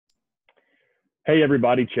Hey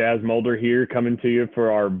everybody, Chaz Molder here coming to you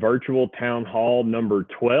for our virtual town hall number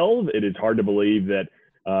 12. It is hard to believe that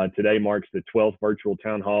today marks the 12th virtual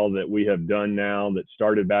town hall that we have done now that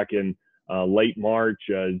started back in late March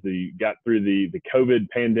as we got through the COVID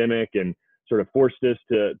pandemic and sort of forced us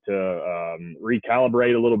to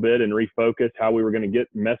recalibrate a little bit and refocus how we were going to get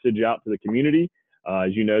message out to the community.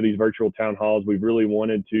 As you know, these virtual town halls, we've really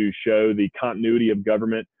wanted to show the continuity of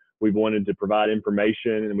government. We've wanted to provide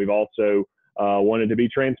information, and we've also wanted to be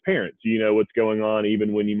transparent, so you know what's going on,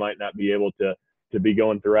 even when you might not be able to be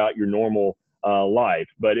going throughout your normal life.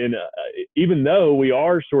 But even though we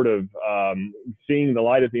are sort of seeing the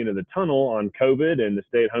light at the end of the tunnel on COVID and the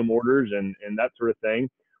stay-at-home orders and that sort of thing,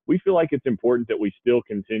 we feel like it's important that we still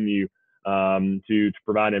continue to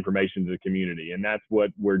provide information to the community, and that's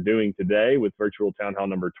what we're doing today with virtual town hall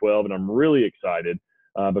number 12. And I'm really excited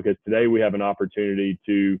because today we have an opportunity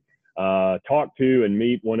to talk to and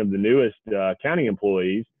meet one of the newest county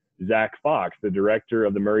employees, Zach Fox, the director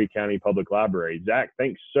of the Maury County Public Library. Zach,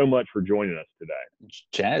 thanks so much for joining us today.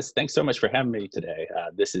 Chaz, thanks so much for having me today.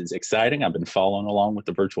 This is exciting. I've been following along with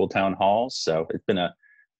the virtual town halls, so it's been a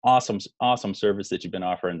awesome service that you've been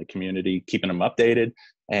offering the community, keeping them updated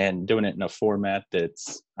and doing it in a format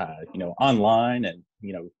that's online and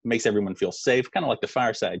makes everyone feel safe, kind of like the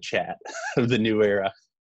fireside chat of the new era.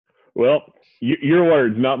 Well, your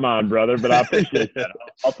words, not mine, brother, but I appreciate that.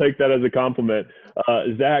 I'll take that as a compliment.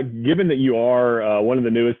 Zach, given that you are one of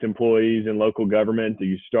the newest employees in local government,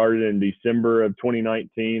 you started in December of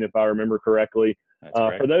 2019, if I remember correctly.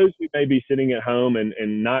 For those who may be sitting at home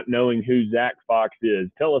and not knowing who Zach Fox is,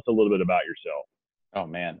 tell us a little bit about yourself. Oh,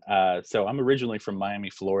 man. So I'm originally from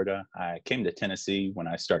Miami, Florida. I came to Tennessee when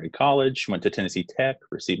I started college, went to Tennessee Tech,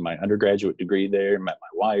 received my undergraduate degree there, met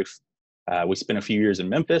my wife. We spent a few years in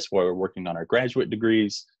Memphis where we were working on our graduate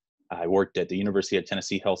degrees. I worked at the University of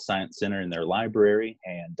Tennessee Health Science Center in their library.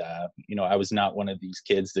 And, I was not one of these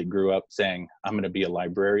kids that grew up saying, I'm going to be a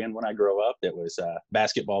librarian when I grow up. It was a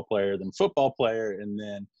basketball player, then football player, and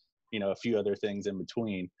then, a few other things in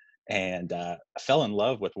between. And I fell in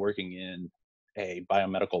love with working in a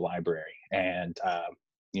biomedical library. And,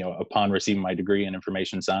 upon receiving my degree in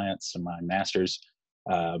information science and my master's,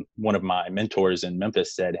 one of my mentors in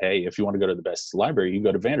Memphis said, hey, if you want to go to the best library, you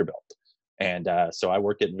go to Vanderbilt. And so I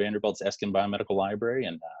worked at Vanderbilt's Eskin Biomedical Library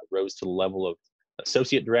and rose to the level of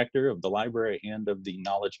associate director of the library and of the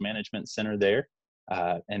knowledge management center there.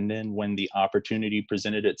 And then when the opportunity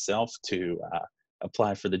presented itself to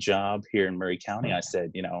apply for the job here in Maury County, I said,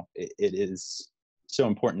 it is so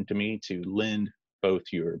important to me to lend both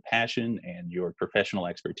your passion and your professional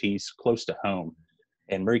expertise close to home.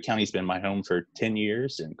 And Maury County's been my home for 10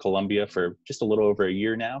 years and Columbia for just a little over a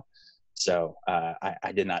year now. So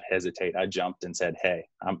I did not hesitate. I jumped and said, hey,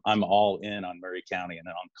 I'm all in on Maury County and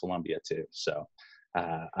on Columbia too. So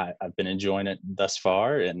I've been enjoying it thus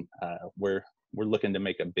far, and we're looking to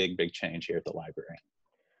make a big change here at the library.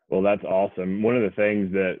 Well, that's awesome. One of the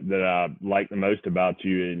things that I like the most about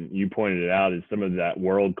you, and you pointed it out, is some of that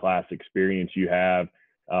world-class experience you have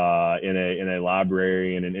in a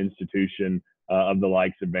library and an institution of the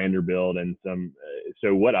likes of Vanderbilt and some.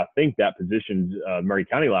 So what I think that positions Maury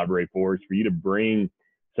County Library for is for you to bring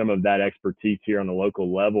some of that expertise here on the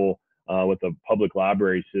local level with the public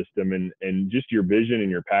library system, and just your vision and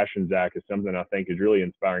your passion, Zach, is something I think is really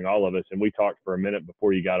inspiring all of us. And we talked for a minute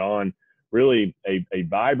before you got on. Really, a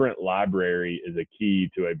vibrant library is a key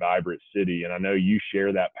to a vibrant city, and I know you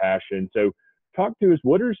share that passion. So talk to us,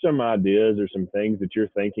 what are some ideas or some things that you're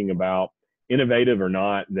thinking about, innovative or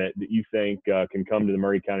not, that you think can come to the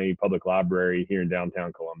Maury County Public Library here in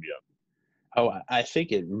downtown Columbia? Oh, I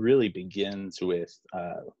think it really begins with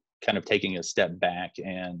kind of taking a step back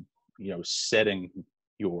and, setting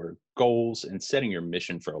your goals and setting your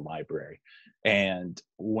mission for a library. And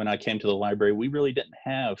when I came to the library, we really didn't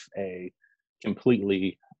have a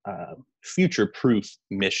completely future-proof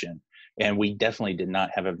mission. And we definitely did not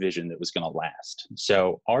have a vision that was going to last.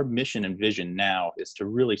 So our mission and vision now is to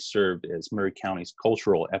really serve as Maury County's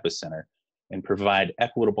cultural epicenter and provide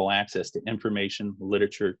equitable access to information,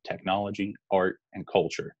 literature, technology, art, and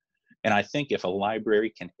culture. And I think if a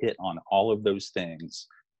library can hit on all of those things,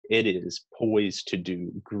 it is poised to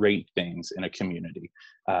do great things in a community.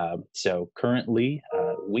 So currently,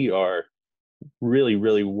 we are really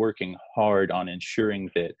working hard on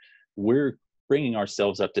ensuring that we're bringing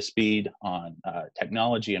ourselves up to speed on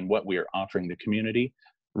technology and what we are offering the community.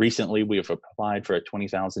 Recently, we have applied for a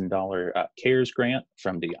 $20,000 CARES grant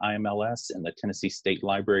from the IMLS and the Tennessee State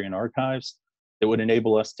Library and Archives that would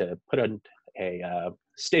enable us to put a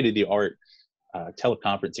state-of-the-art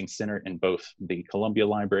teleconferencing center in both the Columbia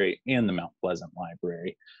Library and the Mount Pleasant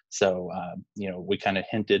Library. So, we kind of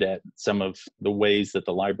hinted at some of the ways that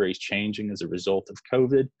the library is changing as a result of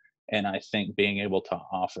COVID. And I think being able to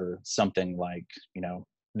offer something like,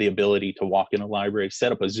 the ability to walk in a library,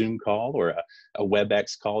 set up a Zoom call or a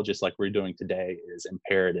WebEx call, just like we're doing today, is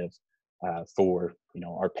imperative for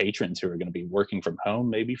our patrons who are going to be working from home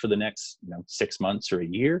maybe for the next 6 months or a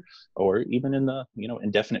year, or even in the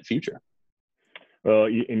indefinite future. Well,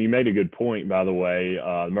 and you made a good point, by the way.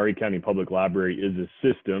 Maury County Public Library is a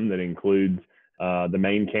system that includes the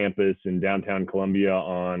main campus in downtown Columbia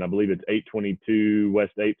on, I believe it's 822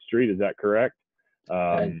 West 8th Street. Is that correct?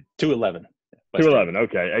 211. 211.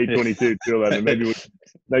 Okay, 822, 211.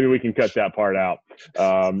 Maybe we can cut that part out.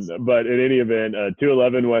 But in any event,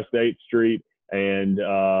 211 West 8th Street, and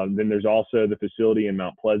then there's also the facility in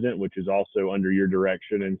Mount Pleasant, which is also under your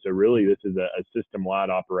direction. And so, really, this is a system-wide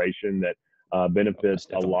operation that benefits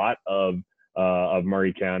a lot of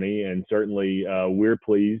Maury County, and certainly we're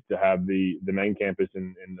pleased to have the main campus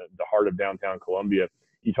in the heart of downtown Columbia.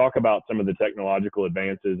 You talk about some of the technological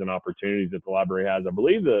advances and opportunities that the library has. I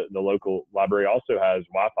believe the local library also has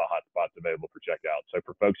Wi-Fi hotspots available for checkout. So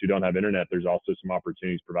for folks who don't have internet, there's also some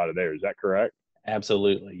opportunities provided there. Is that correct?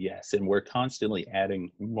 Absolutely, yes. And we're constantly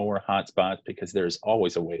adding more hotspots because there's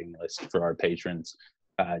always a waiting list for our patrons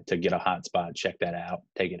to get a hotspot, check that out,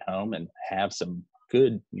 take it home, and have some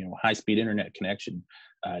good, high-speed internet connection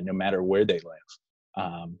no matter where they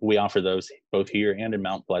live. We offer those both here and in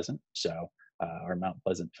Mount Pleasant. So our Mount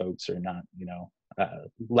Pleasant folks are not,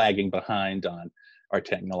 lagging behind on our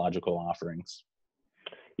technological offerings.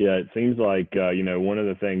 Yeah, it seems like, one of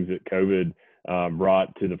the things that COVID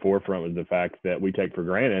brought to the forefront was the fact that we take for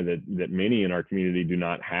granted that many in our community do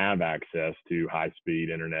not have access to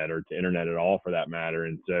high-speed internet or to internet at all, for that matter.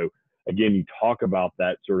 And so, again, you talk about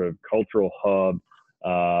that sort of cultural hub,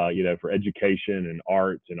 for education and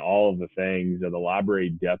arts and all of the things. The library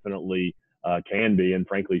definitely can be, and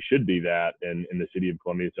frankly should be, that in the city of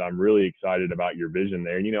Columbia. So I'm really excited about your vision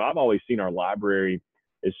there. And, I've always seen our library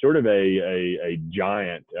as sort of a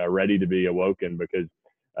giant ready to be awoken, because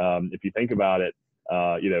if you think about it,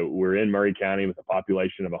 we're in Maury County with a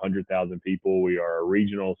population of 100,000 people. We are a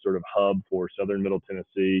regional sort of hub for southern Middle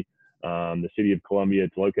Tennessee. The city of Columbia,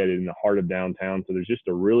 it's located in the heart of downtown. So there's just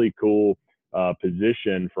a really cool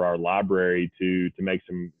position for our library to make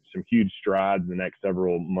some huge strides in the next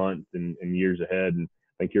several months and years ahead. And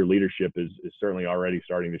I think your leadership is certainly already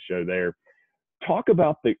starting to show there. Talk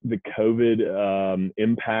about the COVID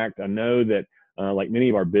impact. I know that like many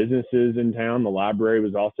of our businesses in town, the library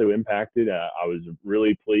was also impacted. I was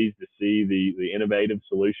really pleased to see the innovative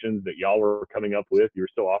solutions that y'all were coming up with. You were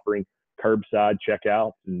still offering curbside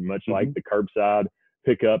checkouts, and much like the curbside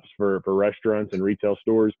pickups for restaurants and retail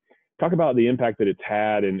stores. Talk about the impact that it's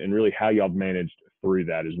had and really how y'all managed through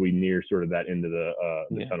that as we near sort of that end of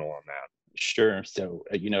the tunnel on that. Sure. So,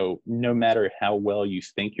 no matter how well you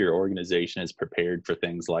think your organization is prepared for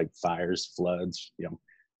things like fires, floods,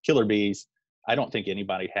 killer bees, I don't think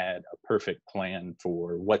anybody had a perfect plan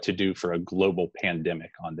for what to do for a global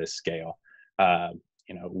pandemic on this scale.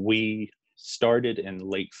 We started in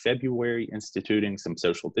late February instituting some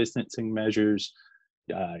social distancing measures,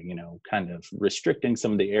 kind of restricting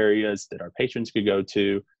some of the areas that our patrons could go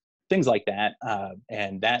to, things like that.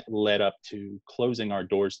 And that led up to closing our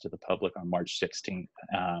doors to the public on March 16th,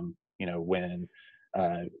 when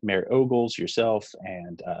Mayor Ogles, yourself,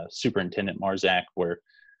 and Superintendent Marzak were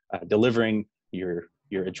delivering your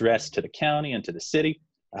address to the county and to the city.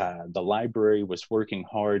 The library was working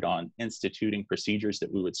hard on instituting procedures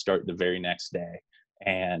that we would start the very next day.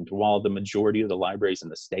 And while the majority of the libraries in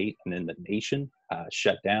the state and in the nation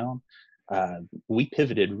shut down, we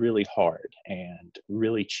pivoted really hard and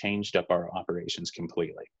really changed up our operations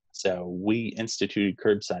completely. So we instituted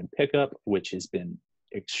curbside pickup, which has been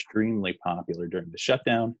extremely popular during the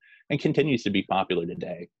shutdown and continues to be popular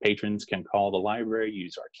today. Patrons can call the library,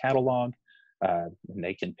 use our catalog, and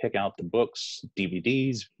they can pick out the books,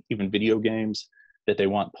 DVDs, even video games that they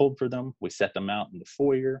want pulled for them. We set them out in the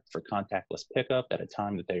foyer for contactless pickup at a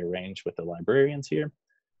time that they arrange with the librarians here.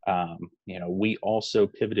 We also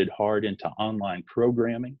pivoted hard into online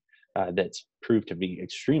programming that's proved to be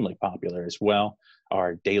extremely popular as well.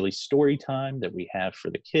 Our daily story time that we have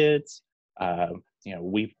for the kids,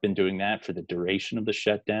 we've been doing that for the duration of the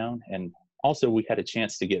shutdown. And also we had a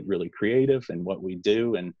chance to get really creative in what we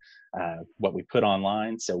do and what we put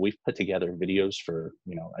online. So we've put together videos for,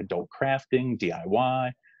 adult crafting,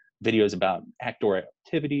 DIY, videos about outdoor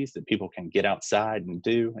activities that people can get outside and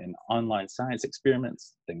do, and online science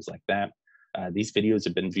experiments, things like that. These videos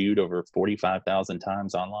have been viewed over 45,000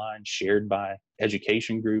 times online, shared by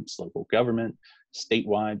education groups, local government,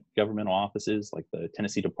 statewide governmental offices like the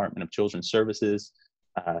Tennessee Department of Children's Services.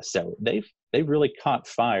 So they've really caught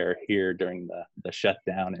fire here during the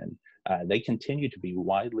shutdown, and they continue to be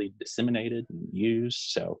widely disseminated and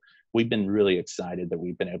used. So we've been really excited that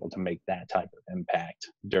we've been able to make that type of impact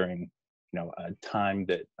during, a time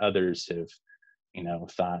that others have,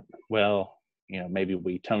 thought, well, maybe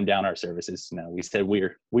we toned down our services. No, we said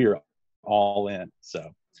we're all in. So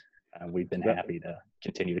we've been happy to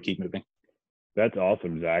continue to keep moving. That's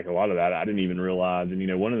awesome, Zach. A lot of that I didn't even realize.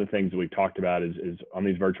 And, one of the things that we've talked about is on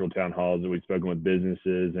these virtual town halls that we've spoken with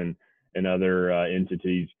businesses and other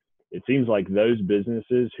entities. It seems like those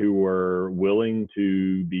businesses who were willing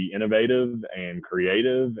to be innovative and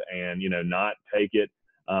creative and, not take it,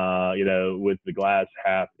 with the glass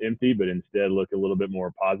half empty, but instead look a little bit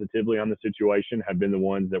more positively on the situation, have been the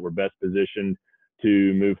ones that were best positioned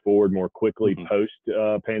to move forward more quickly post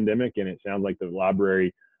pandemic. And it sounds like the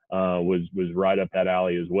library was right up that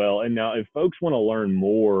alley as well. And now if folks want to learn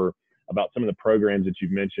more about some of the programs that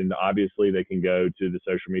you've mentioned, obviously they can go to the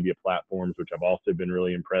social media platforms, which I've also been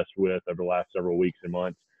really impressed with over the last several weeks and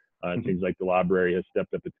months. It seems like the library has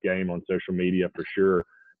stepped up its game on social media for sure.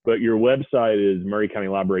 But your website is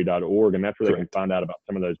maurycountylibrary.org, and that's where Correct. They can find out about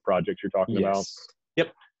some of those projects you're talking about.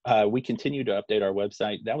 Yep. We continue to update our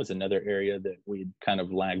website. That was another area that we kind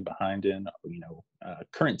of lagged behind in.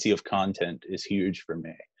 Currency of content is huge for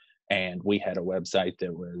me. And we had a website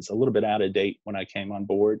that was a little bit out of date when I came on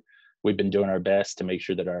board. We've been doing our best to make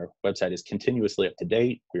sure that our website is continuously up to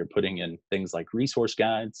date. We are putting in things like resource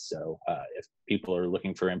guides. So if people are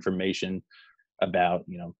looking for information about,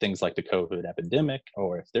 things like the COVID epidemic,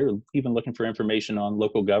 or if they're even looking for information on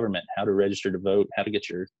local government, how to register to vote, how to get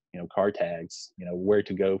your, car tags, where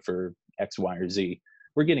to go for X, Y, or Z.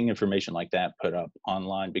 We're getting information like that put up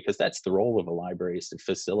online because that's the role of a library, is to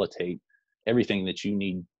facilitate everything that you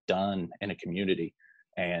need done in a community.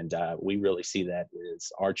 And we really see that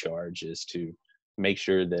as our charge, is to make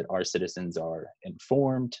sure that our citizens are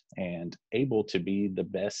informed and able to be the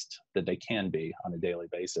best that they can be on a daily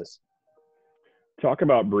basis. Talk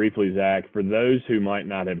about briefly, Zach, for those who might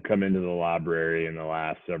not have come into the library in the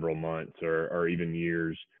last several months or even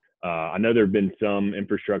years. I know there have been some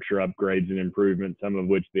infrastructure upgrades and improvements, some of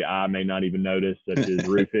which the eye may not even notice, such as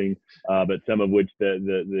roofing, but some of which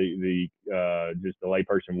the just the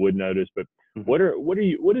layperson would notice. But what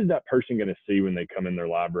is that person going to see when they come in their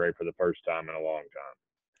library for the first time in a long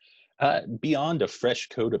time? Beyond a fresh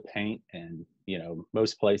coat of paint and,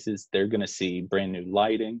 most places, they're going to see brand new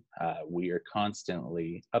lighting. We are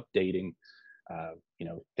constantly updating,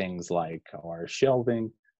 things like our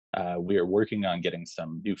shelving. We are working on getting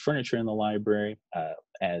some new furniture in the library.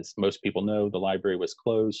 As most people know, the library was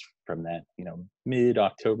closed from that,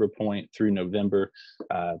 mid-October point through November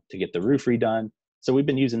to get the roof redone. So we've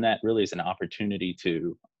been using that really as an opportunity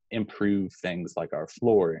to improve things like our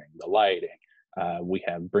flooring, the lighting. We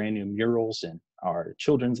have brand new murals in our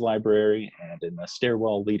children's library and in the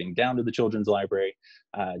stairwell leading down to the children's library,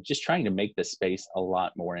 just trying to make the space a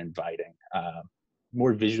lot more inviting,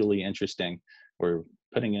 more visually interesting. We're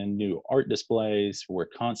putting in new art displays. We're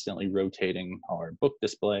constantly rotating our book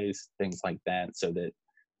displays, things like that, so that,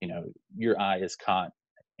 your eye is caught,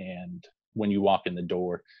 and when you walk in the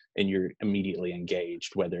door and you're immediately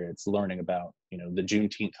engaged, whether it's learning about, the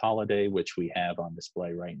Juneteenth holiday, which we have on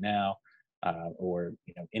display right now, or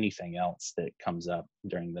anything else that comes up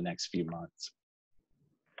during the next few months.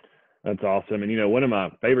 That's awesome. And one of my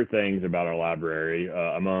favorite things about our library,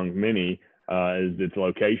 among many, is its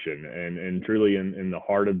location, and truly in the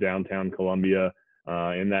heart of downtown Columbia,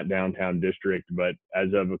 in that downtown district. But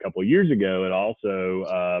as of a couple of years ago, it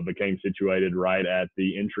also became situated right at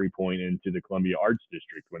the entry point into the Columbia Arts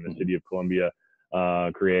District, when the city of Columbia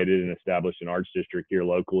created and established an arts district here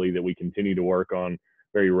locally that we continue to work on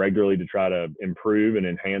very regularly to try to improve and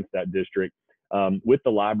enhance that district. With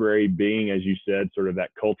the library being, as you said, sort of that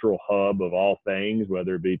cultural hub of all things,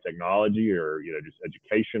 whether it be technology or just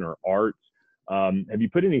education or arts, have you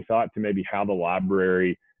put any thought to maybe how the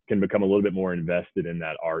library can become a little bit more invested in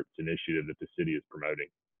that arts initiative that the city is promoting?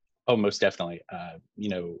 Oh, most definitely.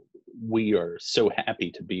 We are so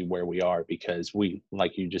happy to be where we are because we,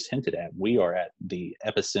 like you just hinted at, we are at the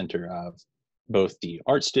epicenter of both the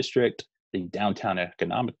arts district, the downtown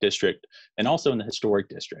economic district, and also in the historic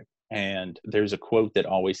district. And there's a quote that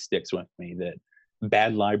always sticks with me, that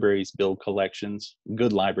bad libraries build collections,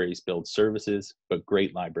 good libraries build services, but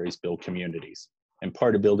great libraries build communities. And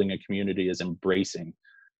part of building a community is embracing,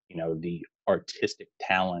 the artistic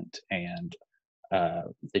talent and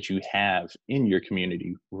that you have in your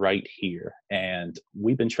community right here. And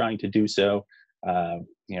we've been trying to do so,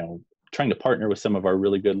 you know, trying to partner with some of our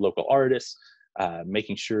really good local artists,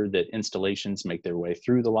 making sure that installations make their way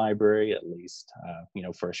through the library, at least, you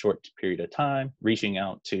know, for a short period of time, reaching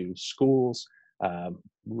out to schools.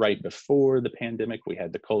 Right before the pandemic, we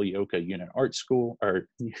had the Colioca Unit Art School, or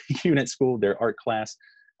Unit School, their art class,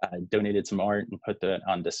 donated some art and put that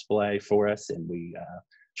on display for us. And we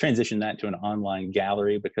transitioned that to an online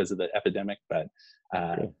gallery because of the epidemic. But,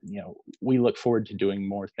 you know, we look forward to doing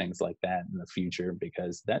more things like that in the future,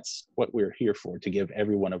 because that's what we're here for, to give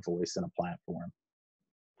everyone a voice and a platform.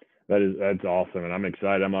 That's awesome, and I'm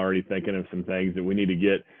excited. I'm already thinking of some things that we need to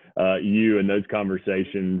get you and those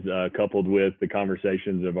conversations coupled with the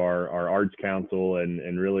conversations of our arts council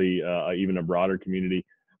and really even a broader community.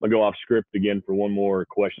 I'll go off script again for one more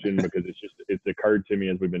question because it's occurred to me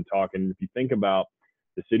as we've been talking. If you think about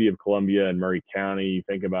the city of Columbia and Maury County, you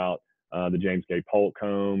think about the James K. Polk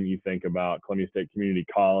home, you think about Columbia State Community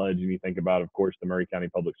College, and you think about, of course, the Maury County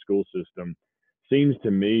Public School System. Seems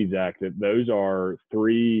to me, Zach, that those are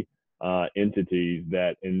three entities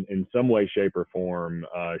that in some way, shape, or form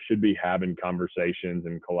should be having conversations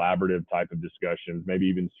and collaborative type of discussions, maybe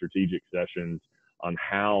even strategic sessions on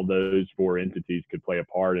how those four entities could play a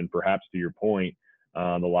part. And perhaps to your point,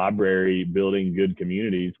 the library building good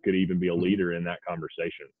communities could even be a leader in that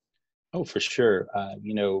conversation. Oh, for sure.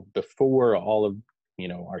 You know, before all of, you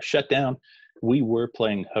know, our shutdown, we were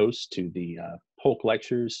playing host to the Polk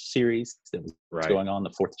Lectures series that was going on the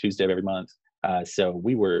fourth Tuesday of every month. So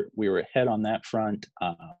we were ahead on that front.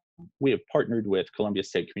 We have partnered with Columbia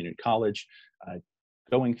State Community College,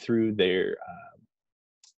 going through their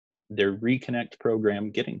Reconnect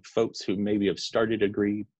program, getting folks who maybe have started a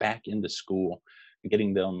degree back into school,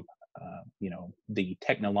 getting them, you know, the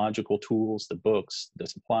technological tools, the books, the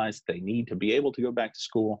supplies they need to be able to go back to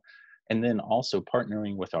school, and then also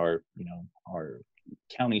partnering with our, you know, our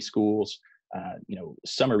county schools. You know,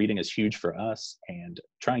 summer reading is huge for us, and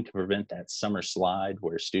trying to prevent that summer slide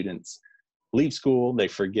where students leave school, they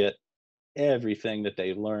forget everything that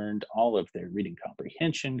they learned, all of their reading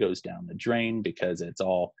comprehension goes down the drain because it's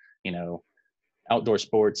all, you know, outdoor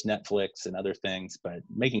sports, Netflix, and other things, but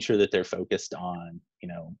making sure that they're focused on, you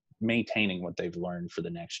know, maintaining what they've learned for the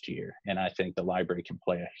next year. And I think the library can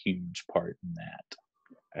play a huge part in that.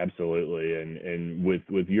 Absolutely. And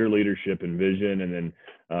with your leadership and vision, and then,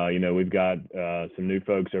 you know, we've got some new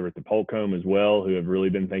folks over at the Polk Home as well, who have really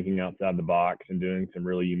been thinking outside the box and doing some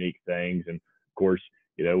really unique things. And of course,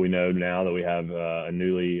 you know, we know now that we have a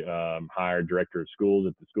newly hired director of schools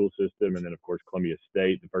at the school system. And then of course, Columbia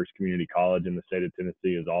State, the first community college in the state of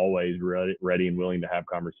Tennessee, is always ready and willing to have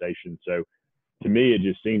conversations. So to me, it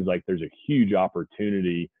just seems like there's a huge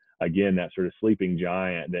opportunity, again, that sort of sleeping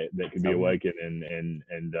giant that could be awakened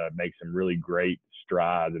and make some really great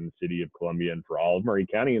strides in the city of Columbia and for all of Maury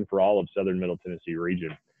County and for all of Southern Middle Tennessee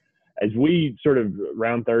region. As we sort of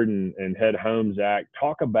round third and head home, Zach,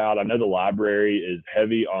 talk about, I know the library is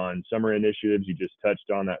heavy on summer initiatives. You just touched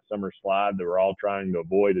on that summer slide that we're all trying to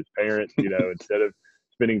avoid as parents, you know, instead of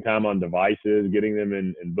spending time on devices, getting them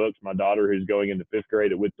in books. My daughter, who's going into fifth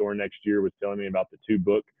grade at Whitthorne next year, was telling me about the 2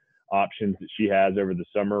 book options that she has over the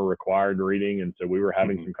summer, required reading. And so we were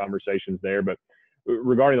having some conversations there. But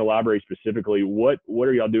regarding the library specifically, what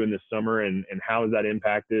are y'all doing this summer, and how is that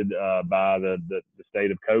impacted by the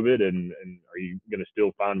state of COVID? And are you going to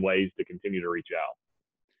still find ways to continue to reach out?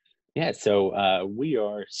 Yeah, so we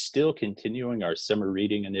are still continuing our summer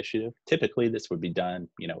reading initiative. Typically, this would be done,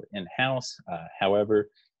 you know, in-house. However,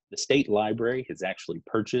 the state library has actually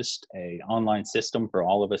purchased an online system for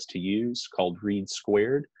all of us to use called Read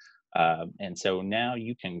Squared. And so now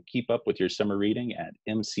you can keep up with your summer reading at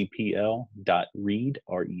mcpl.read,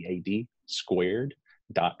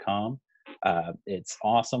 squared.com. It's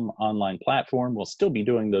awesome online platform. We'll still be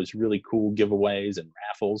doing those really cool giveaways and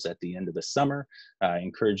raffles at the end of the summer,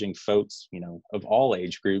 encouraging folks, you know, of all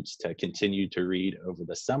age groups to continue to read over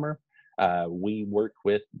the summer. We work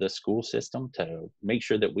with the school system to make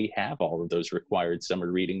sure that we have all of those required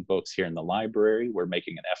summer reading books here in the library. We're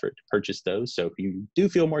making an effort to purchase those. So if you do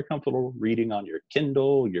feel more comfortable reading on your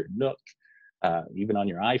Kindle, your Nook, even on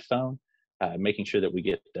your iPhone, making sure that we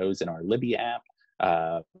get those in our Libby app.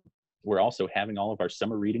 We're also having all of our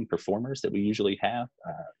summer reading performers that we usually have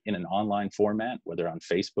in an online format, whether on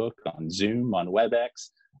Facebook, on Zoom, on WebEx.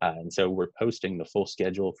 And so we're posting the full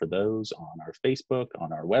schedule for those on our Facebook,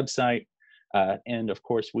 on our website. And of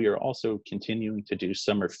course, we are also continuing to do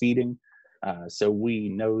summer feeding. So we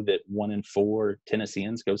know that 1 in 4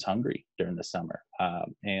 Tennesseans goes hungry during the summer.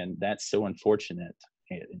 And that's so unfortunate.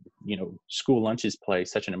 school lunches play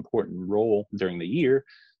such an important role during the year.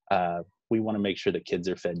 We want to make sure that kids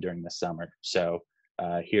are fed during the summer. So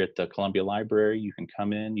here at the Columbia Library, you can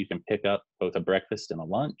come in, you can pick up both a breakfast and a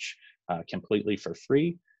lunch completely for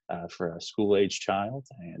free for a school-age child,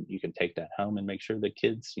 and you can take that home and make sure the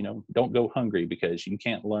kids, don't go hungry, because you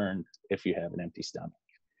can't learn if you have an empty stomach.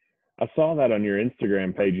 I saw that on your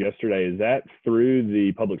Instagram page yesterday. Is that through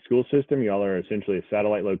the public school system? Y'all are essentially a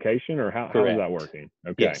satellite location, or how is that working?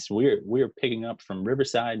 Okay. Yes, we're picking up from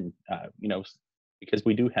Riverside, and because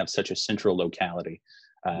we do have such a central locality,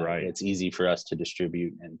 Right. it's easy for us to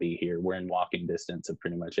distribute and be here. We're in walking distance of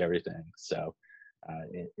pretty much everything, so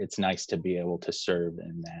it's nice to be able to serve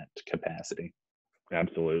in that capacity.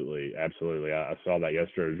 Absolutely. I saw that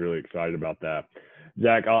yesterday. I was really excited about that.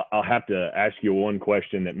 Zach, I'll have to ask you one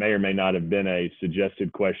question that may or may not have been a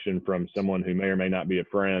suggested question from someone who may or may not be a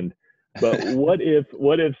friend. But what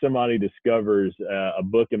if somebody discovers a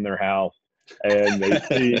book in their house and they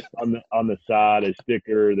see on the side a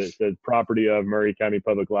sticker that says "Property of Maury County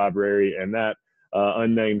Public Library," and that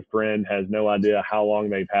unnamed friend has no idea how long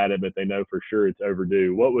they've had it, but they know for sure it's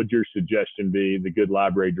overdue? What would your suggestion be, the good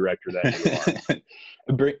library director that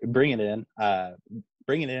you are? Bring it in.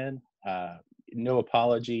 Bring it in. No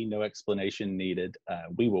apology, no explanation needed.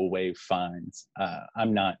 We will waive fines.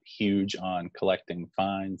 I'm not huge on collecting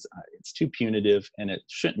fines. It's too punitive, and it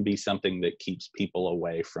shouldn't be something that keeps people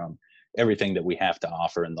away from everything that we have to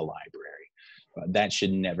offer in the library. That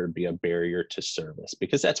should never be a barrier to service,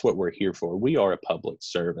 because that's what we're here for. We are a public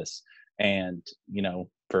service, and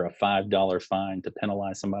for a $5 fine to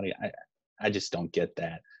penalize somebody, I just don't get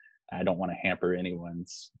that. I don't want to hamper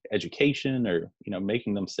anyone's education or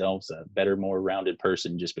making themselves a better, more rounded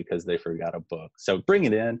person just because they forgot a book. So bring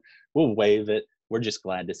it in. We'll waive it. We're just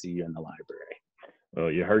glad to see you in the library. Well,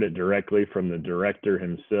 you heard it directly from the director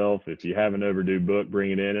himself. If you have an overdue book,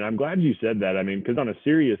 bring it in. And I'm glad you said that. I mean, because on a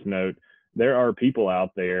serious note, there are people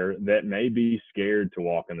out there that may be scared to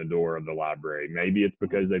walk in the door of the library. Maybe it's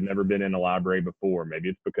because they've never been in a library before. Maybe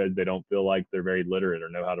it's because they don't feel like they're very literate or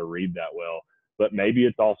know how to read that well. But maybe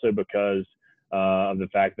it's also because of the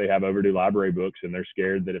fact they have overdue library books, and they're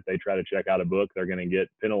scared that if they try to check out a book, they're going to get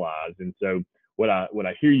penalized. And so what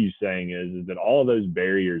I hear you saying is that all of those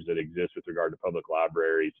barriers that exist with regard to public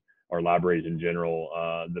libraries or libraries in general,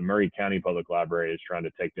 the Maury County Public Library is trying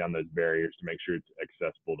to take down those barriers to make sure it's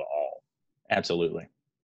accessible to all. Absolutely.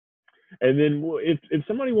 And then if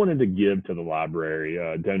somebody wanted to give to the library,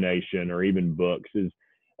 donation or even books,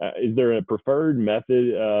 is there a preferred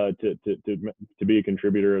method to be a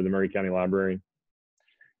contributor of the Maury County Library?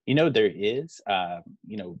 There is.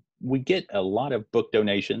 We get a lot of book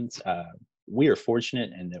donations. We are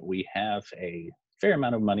fortunate in that we have a fair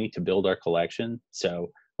amount of money to build our collection.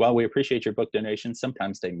 So while we appreciate your book donations,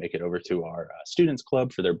 sometimes they make it over to our Students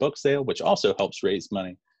Club for their book sale, which also helps raise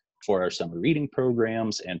money for our summer reading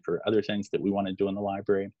programs and for other things that we want to do in the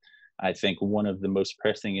library. I think one of the most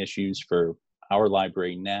pressing issues for our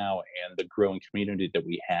library now and the growing community that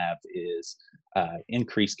we have is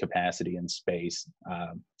increased capacity and space.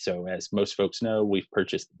 So as most folks know, we've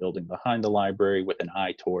purchased the building behind the library with an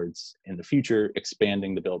eye towards, in the future,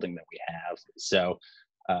 expanding the building that we have. So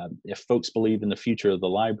if folks believe in the future of the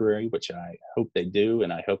library, which I hope they do,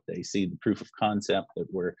 and I hope they see the proof of concept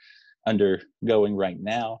that we're undergoing right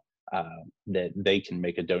now, that they can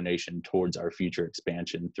make a donation towards our future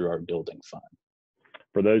expansion through our building fund.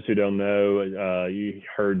 For those who don't know, you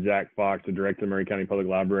heard Zach Fox, the director of the Maury County Public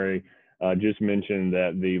Library, just mention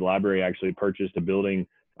that the library actually purchased a building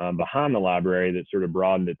behind the library that sort of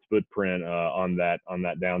broadened its footprint on that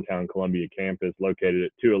downtown Columbia campus, located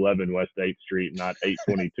at 211 West 8th Street, not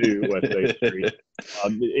 822 West 8th Street.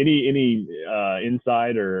 Any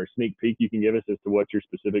insight or sneak peek you can give us as to what your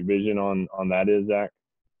specific vision on that is, Zach?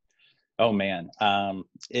 Oh man,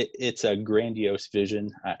 it's a grandiose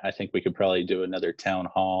vision. I think we could probably do another town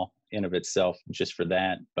hall in of itself just for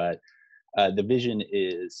that. But the vision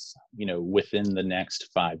is, within the next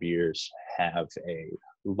 5 years, have a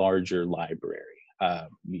larger library.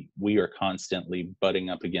 We are constantly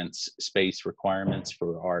butting up against space requirements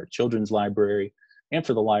for our children's library and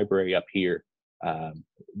for the library up here.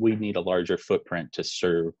 We need a larger footprint to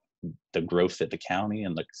serve the growth that the county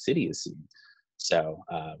and the city is seeing. So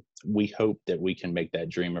we hope that we can make that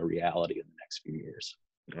dream a reality in the next few years.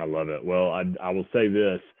 I love it. Well, I will say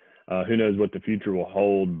this, who knows what the future will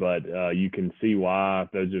hold, but you can see why,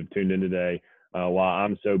 those who have tuned in today, why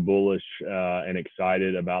I'm so bullish and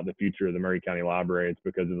excited about the future of the Maury County Library. It's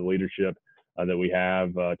because of the leadership that we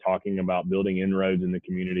have, talking about building inroads in the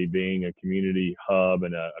community, being a community hub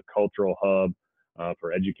and a cultural hub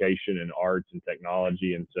for education and arts and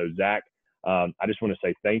technology. And so, Zach, I just want to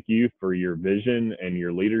say thank you for your vision and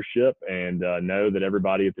your leadership, and know that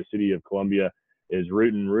everybody at the City of Columbia is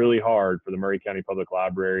rooting really hard for the Maury County Public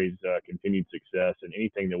Library's continued success, and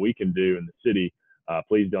anything that we can do in the city,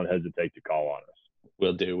 please don't hesitate to call on us.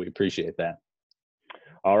 Will do. We appreciate that.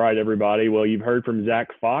 All right, everybody. Well, you've heard from Zach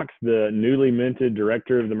Fox, the newly minted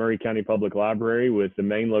director of the Maury County Public Library, with the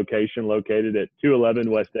main location located at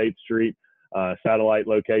 211 West 8th Street, satellite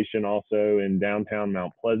location also in downtown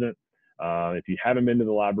Mount Pleasant. If you haven't been to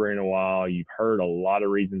the library in a while, you've heard a lot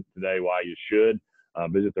of reasons today why you should.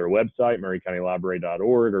 Visit their website,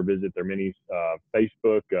 maurycountylibrary.org, or visit their many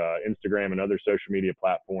Facebook, Instagram, and other social media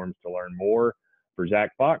platforms to learn more. For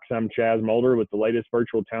Zach Fox, I'm Chaz Molder with the latest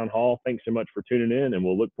virtual town hall. Thanks so much for tuning in, and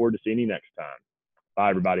we'll look forward to seeing you next time. Bye,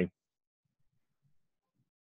 everybody.